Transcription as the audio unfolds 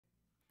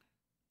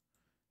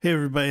Hey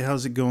everybody,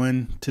 how's it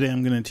going? Today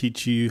I'm going to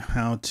teach you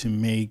how to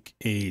make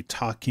a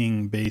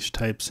talking bass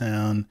type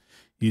sound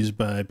used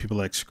by people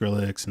like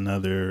Skrillex and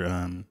other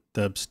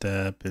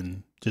dubstep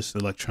and just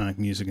electronic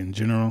music in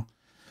general.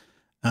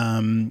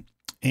 And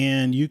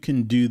you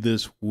can do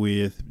this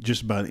with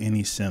just about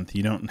any synth.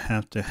 You don't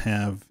have to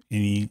have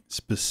any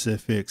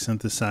specific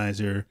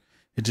synthesizer.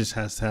 It just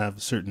has to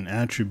have certain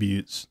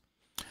attributes.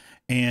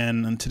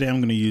 And today I'm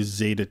going to use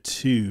Zeta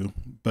 2,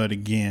 but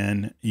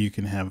again, you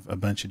can have a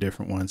bunch of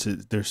different ones.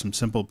 There's some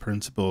simple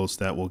principles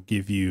that will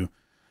give you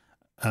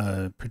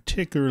a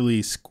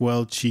particularly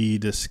squelchy,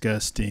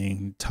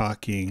 disgusting,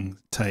 talking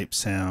type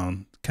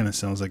sound. Kind of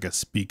sounds like a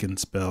speak and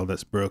spell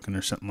that's broken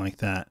or something like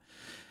that.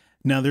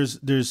 Now,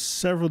 there's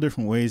several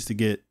different ways to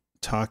get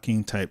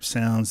talking type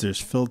sounds.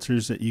 There's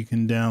filters that you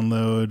can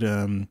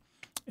download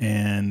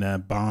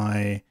and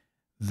buy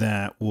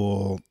that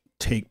will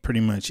take pretty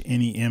much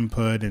any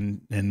input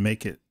and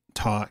make it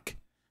talk.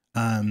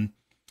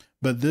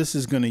 But this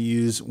is going to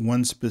use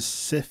one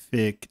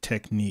specific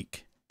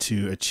technique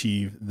to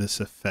achieve this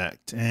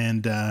effect.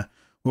 And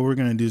what we're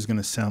going to do is going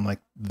to sound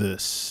like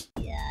this.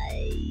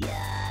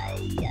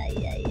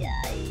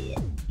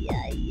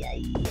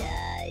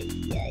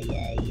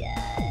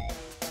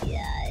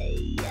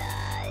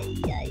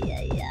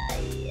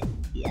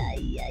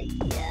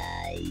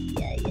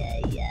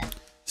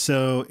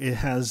 So it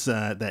has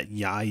that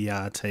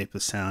ya type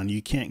of sound.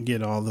 You can't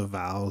get all the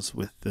vowels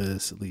with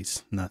this, at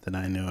least not that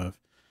I know of,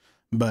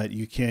 but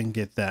you can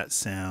get that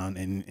sound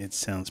and it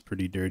sounds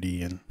pretty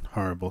dirty and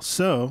horrible.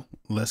 So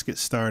let's get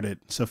started.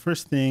 So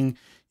first thing,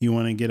 you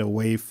want to get a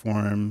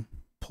waveform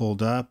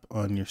pulled up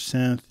on your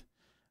synth.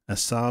 A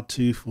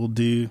sawtooth will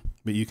do,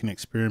 but you can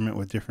experiment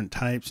with different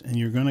types, and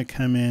you're going to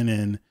come in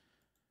and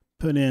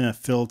put in a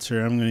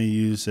filter. I'm going to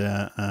use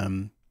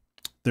a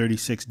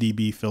 36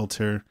 dB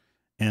filter.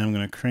 And I'm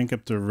going to crank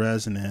up the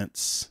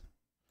resonance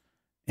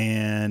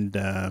and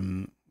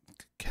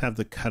have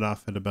the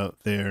cutoff at about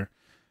there.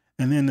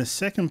 And then the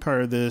second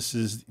part of this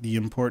is the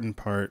important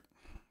part.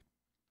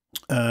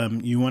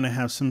 You want to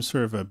have some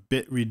sort of a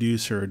bit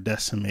reducer or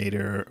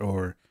decimator,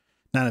 or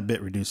not a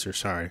bit reducer,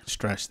 sorry,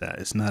 stretch that.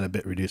 It's not a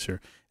bit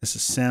reducer. It's a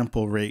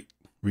sample rate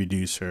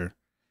reducer.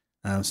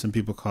 Some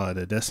people call it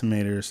a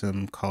decimator.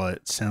 Some call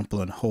it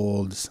sample and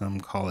hold. Some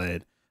call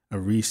it a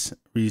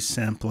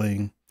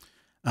resampling.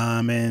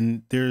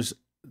 And there's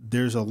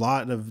a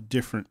lot of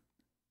different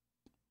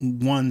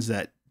ones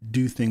that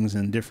do things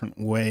in different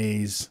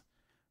ways,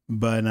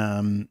 but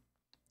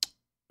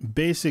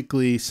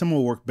basically some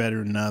will work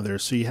better than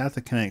others. So you have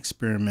to kind of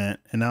experiment,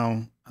 and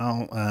I'll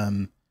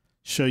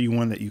show you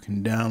one that you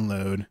can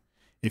download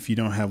if you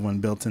don't have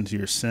one built into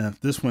your synth.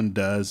 This one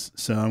does,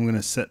 so I'm going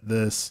to set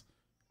this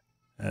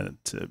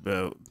at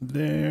about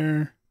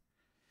there,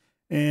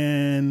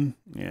 and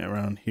yeah,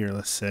 around here,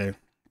 let's say.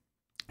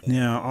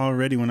 Now,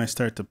 already when I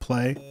start to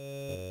play,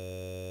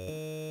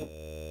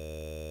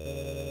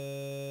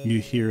 you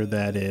hear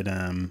that it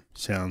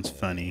sounds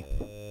funny.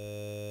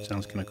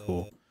 Sounds kind of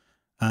cool.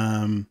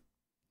 Let me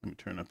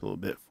turn up a little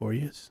bit for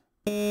you.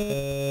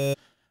 And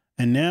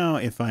now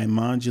if I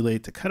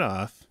modulate the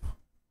cutoff,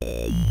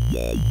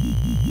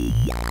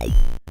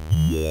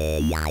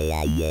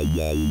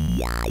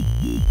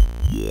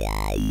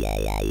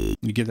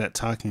 you get that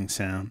talking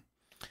sound.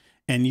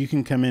 And you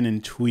can come in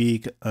and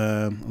tweak.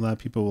 A lot of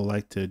people will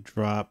like to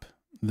drop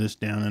this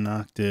down an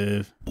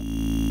octave.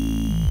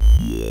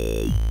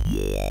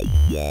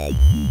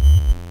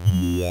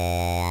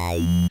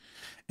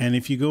 And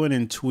if you go in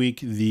and tweak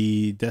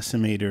the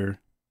decimator,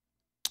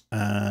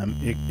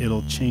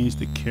 it'll change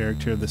the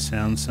character of the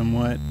sound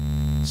somewhat.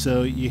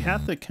 So you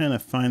have to kind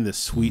of find the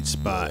sweet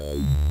spot,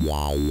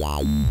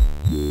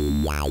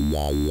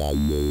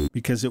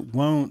 because it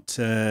won't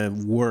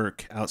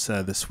work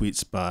outside the sweet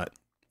spot.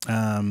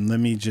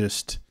 Let me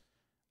just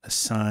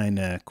assign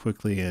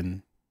quickly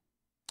an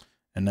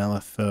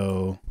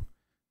LFO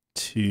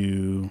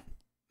to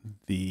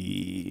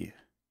the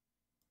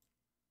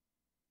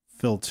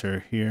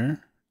filter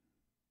here.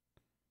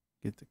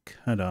 Get the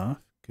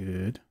cutoff,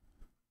 good.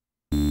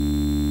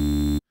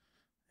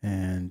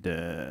 And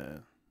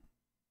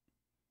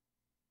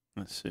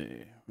let's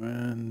see,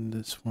 run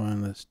this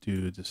one, let's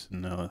do just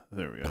another,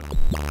 there we go.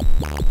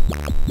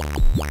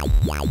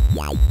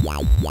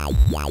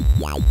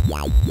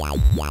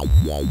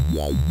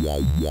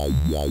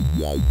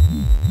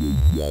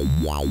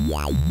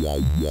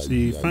 So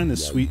you find the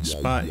sweet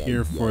spot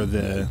here for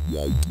the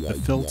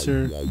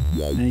filter,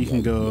 and you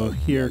can go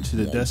here to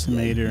the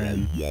decimator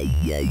and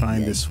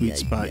find the sweet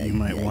spot you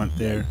might want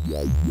there.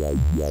 I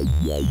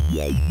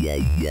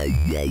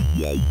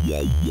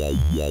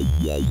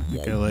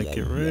think I like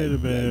it right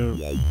about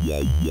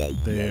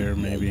there,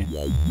 maybe.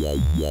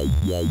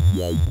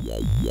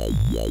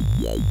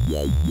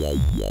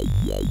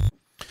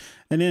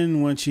 And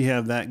then once you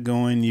have that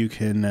going, you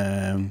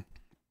can,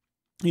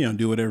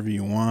 do whatever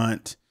you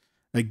want.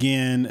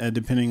 Again,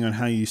 depending on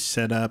how you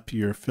set up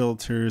your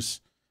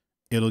filters,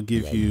 it'll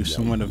give you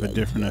somewhat of a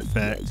different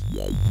effect.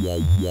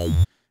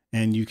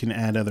 And you can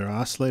add other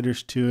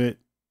oscillators to it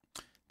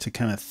to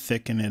kind of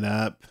thicken it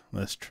up,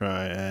 let's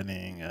try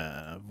adding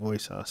a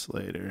voice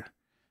oscillator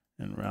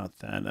and route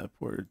that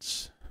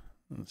upwards.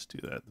 Let's do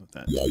that with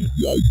that too.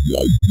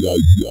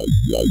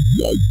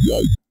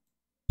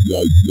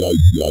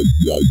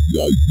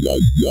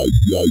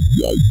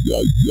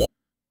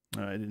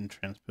 Oh, I didn't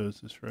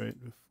transpose this right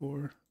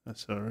before.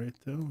 That's all right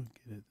though. We'll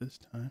get it this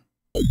time.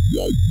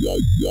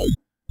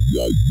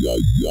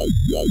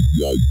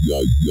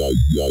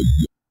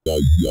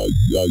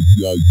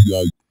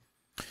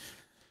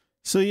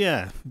 So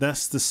yeah,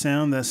 that's the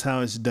sound. That's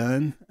how it's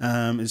done.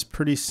 It's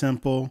pretty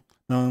simple.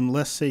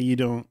 Let's say you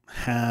don't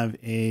have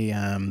a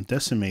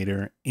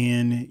decimator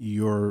in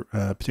your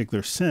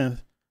particular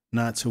synth.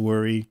 Not to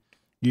worry.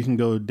 You can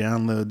go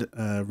download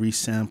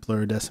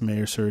resampler,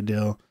 decimator,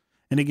 Surdale.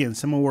 And again,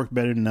 some will work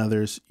better than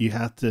others. You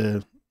have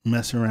to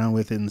mess around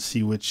with it and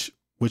see which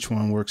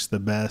one works the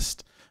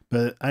best.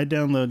 But I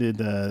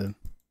downloaded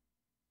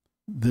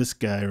this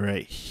guy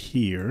right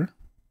here.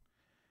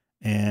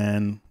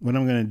 And what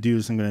I'm going to do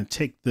is I'm going to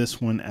take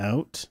this one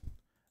out.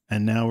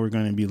 And now we're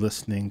going to be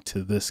listening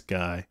to this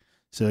guy.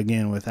 So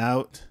again,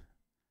 without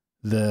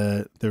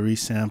the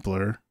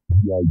resampler,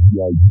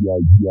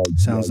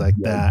 sounds like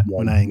that.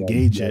 When I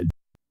engage it,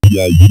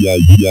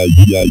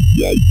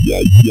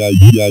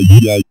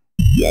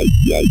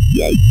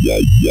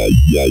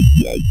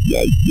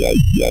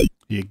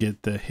 you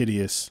get the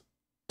hideous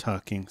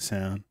talking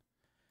sound.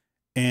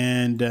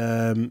 And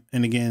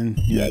again,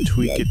 you know,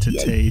 tweak it to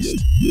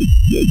taste.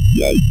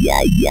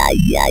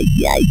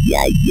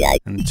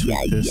 And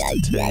tweak this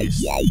to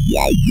taste.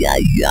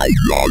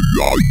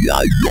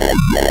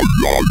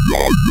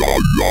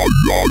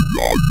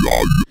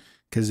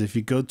 Because if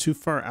you go too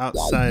far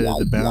outside of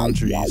the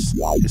boundaries,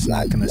 it's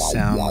not going to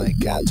sound like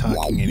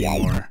talking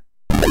anymore.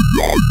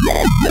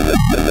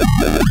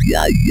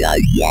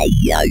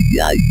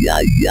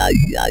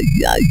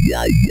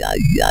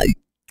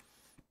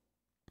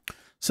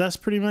 So that's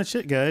pretty much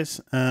it, guys.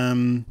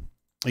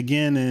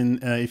 Again,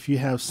 and if you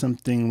have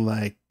something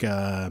like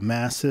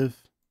massive,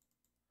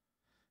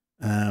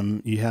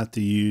 you have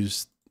to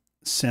use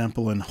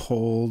sample and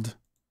hold.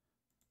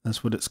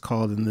 That's what it's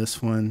called in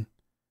this one.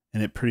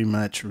 And it pretty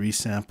much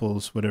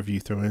resamples whatever you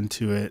throw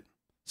into it.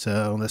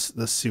 So let's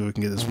see if we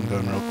can get this one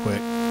going real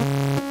quick.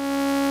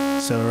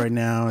 So right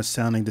now it's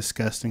sounding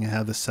disgusting. I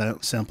have the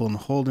sample and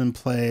hold in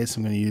place.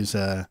 I'm going to use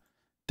a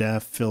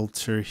DAF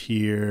filter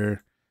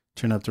here.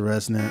 Turn up the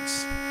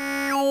resonance.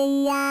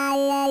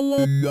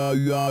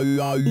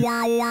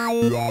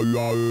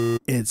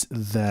 It's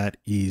that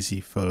easy,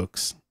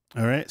 folks.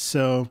 All right,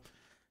 so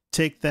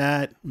take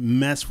that,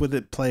 mess with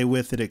it, play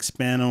with it,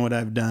 expand on what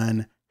I've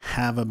done,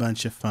 have a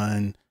bunch of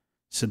fun.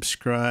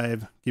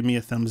 Subscribe, give me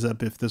a thumbs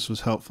up if this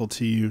was helpful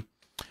to you,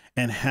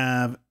 and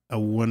have a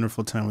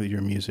wonderful time with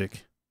your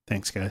music.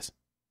 Thanks, guys.